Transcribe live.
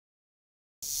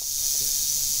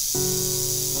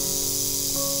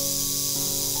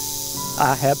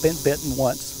I have been bitten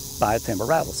once by a timber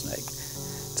rattlesnake.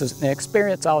 It's an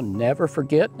experience I'll never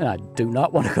forget, and I do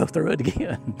not want to go through it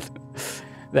again.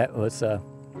 That was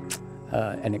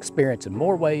an experience in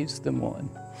more ways than one.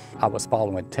 I was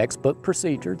following textbook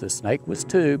procedure. The snake was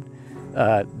tubed.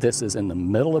 This is in the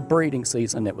middle of breeding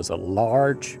season. It was a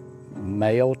large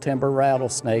male timber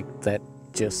rattlesnake that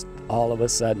just all of a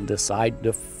sudden decided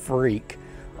to freak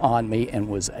on me and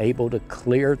was able to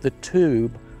clear the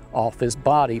tube off his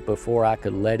body before I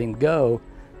could let him go.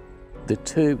 The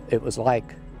tube, it was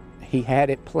like he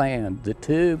had it planned. The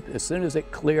tube, as soon as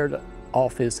it cleared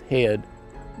off his head,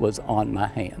 was on my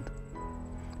hand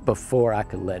before I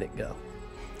could let it go.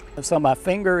 So my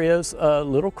finger is a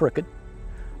little crooked.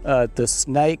 The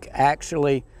snake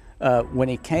actually, when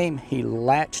he came, he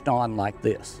latched on like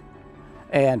this.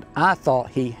 And I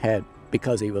thought he had,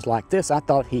 because he was like this, I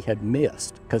thought he had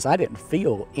missed, because I didn't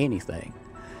feel anything.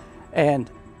 And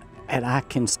I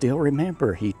can still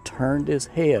remember he turned his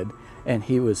head and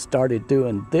he started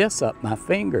doing this up my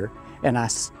finger, and I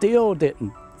still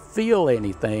didn't feel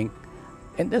anything.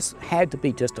 And this had to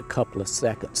be just a couple of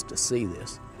seconds to see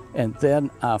this. And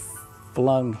then I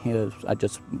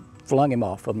just flung him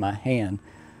off of my hand.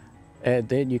 And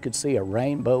then you could see a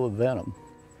rainbow of venom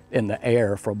in the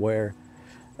air from where,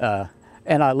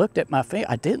 and I looked at my finger,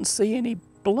 I didn't see any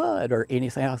blood or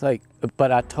anything. I think,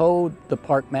 but I told the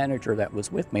park manager that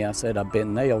was with me, I said, I've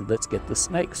been nailed, let's get the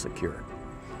snake secured.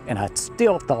 And I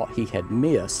still thought he had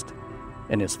missed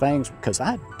in his fangs because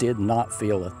I did not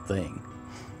feel a thing.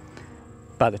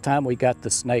 By the time we got the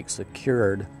snake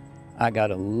secured, I got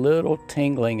a little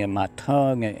tingling in my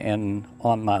tongue and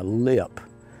on my lip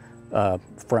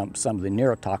from some of the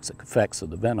neurotoxic effects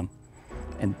of the venom.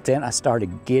 And then I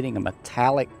started getting a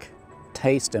metallic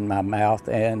taste in my mouth,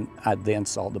 and I then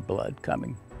saw the blood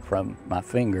coming from my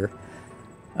finger.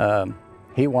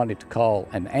 He wanted to call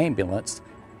an ambulance,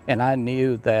 and I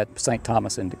knew that St.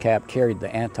 Thomas and DeKalb carried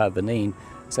the anti-venin,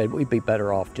 said we'd be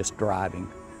better off just driving.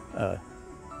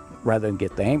 Rather than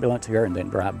get the ambulance here and then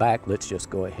drive back, let's just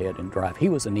go ahead and drive. He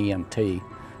was an EMT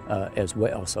as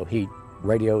well, so he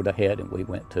radioed ahead and we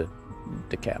went to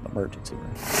DeKalb emergency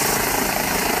room.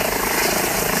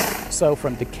 So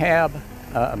from DeKalb,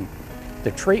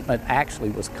 the treatment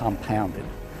actually was compounded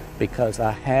because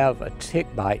I have a tick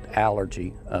bite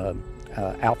allergy,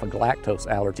 alpha galactose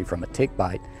allergy from a tick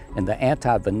bite, and the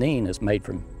anti-venin is made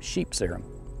from sheep serum.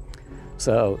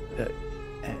 So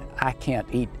I can't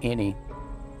eat any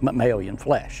mammalian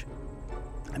flesh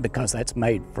because that's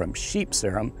made from sheep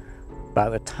serum. By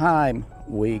the time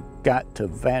we got to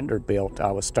Vanderbilt,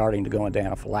 I was starting to go into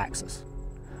anaphylaxis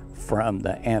from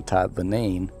the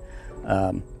anti-venin,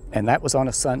 and that was on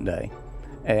a Sunday.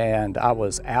 And I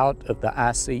was out of the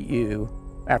ICU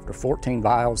after 14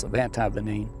 vials of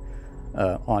anti-venin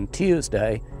on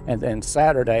Tuesday, and then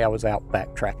Saturday I was out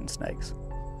back tracking snakes.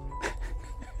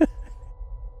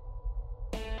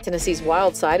 Tennessee's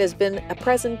Wild Side has been a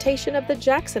presentation of the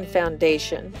Jackson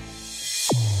Foundation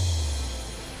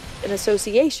in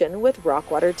association with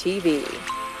Rockwater TV.